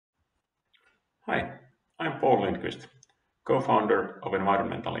Hi, I'm Paul Lindqvist, co-founder of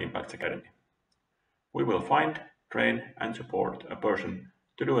Environmental Impacts Academy. We will find, train, and support a person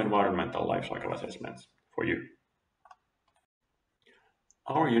to do environmental lifecycle assessments for you.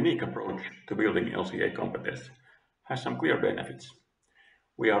 Our unique approach to building LCA competence has some clear benefits.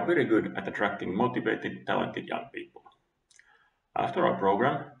 We are very good at attracting motivated, talented young people. After our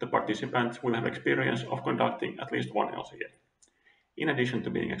program, the participants will have experience of conducting at least one LCA, in addition to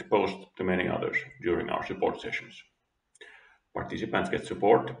being exposed to many others during our support sessions. Participants get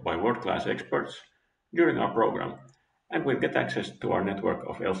support by world-class experts during our program and will get access to our network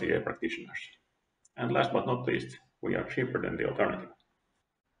of LCA practitioners. And last but not least, we are cheaper than the alternative.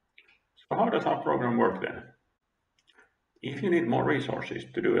 So how does our program work then? If you need more resources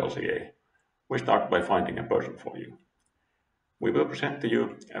to do LCA, we start by finding a person for you. We will present to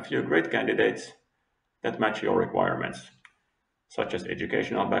you a few great candidates that match your requirements, such as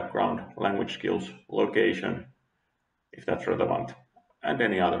educational background, language skills, location, if that's relevant, and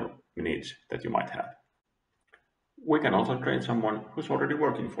any other needs that you might have. We can also train someone who's already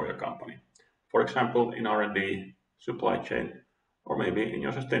working for your company, for example, in R&D, supply chain, or maybe in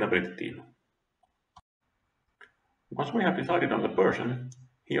your sustainability team. Once we have decided on the person,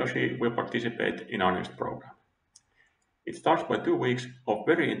 he or she will participate in our next program. It starts by 2 weeks of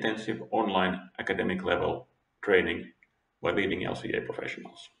very intensive online academic level training by leading LCA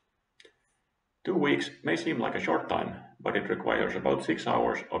professionals. 2 weeks may seem like a short time, but it requires about 6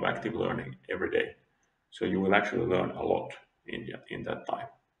 hours of active learning every day. So you will actually learn a lot in that time.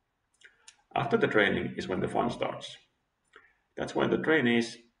 After the training is when the fun starts. That's when the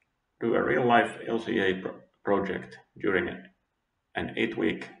trainees do a real-life LCA project during an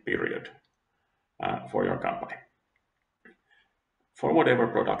 8-week period for your company, for whatever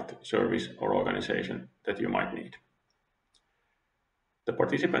product, service, or organization that you might need. The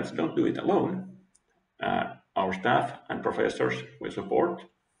participants don't do it alone. Our staff and professors will support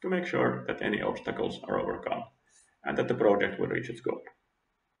to make sure that any obstacles are overcome and that the project will reach its goal.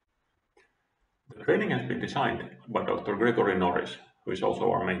 The training has been designed by Dr. Gregory Norris, who is also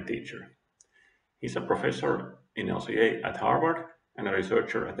our main teacher. He's a professor in LCA at Harvard and a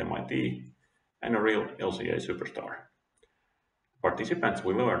researcher at MIT and a real LCA superstar. Participants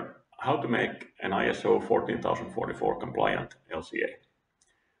will learn how to make an ISO 14044 compliant LCA.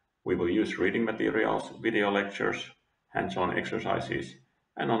 We will use reading materials, video lectures, hands-on exercises,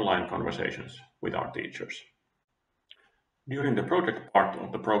 and online conversations with our teachers. During the project part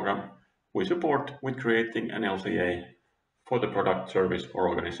of the program, we support with creating an LCA for the product, service, or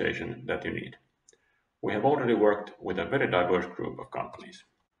organization that you need. We have already worked with a very diverse group of companies.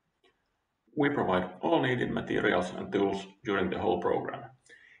 We provide all needed materials and tools during the whole program,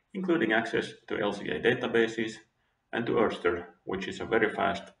 including access to LCA databases and to Ørsted, which is a very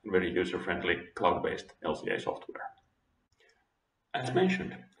fast, very user-friendly cloud-based LCA software. As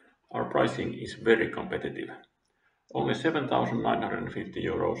mentioned, our pricing is very competitive. Only 7,950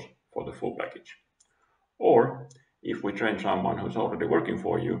 euros for the full package. Or, if we train someone who's already working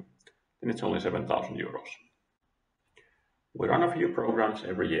for you, then it's only 7,000 euros. We run a few programs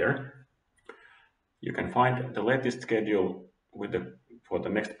every year. You can find the latest schedule for the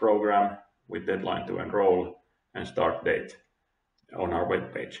next program with deadline to enroll and start date on our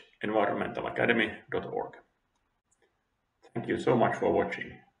webpage, environmentalacademy.org. Thank you so much for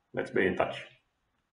watching. Let's be in touch.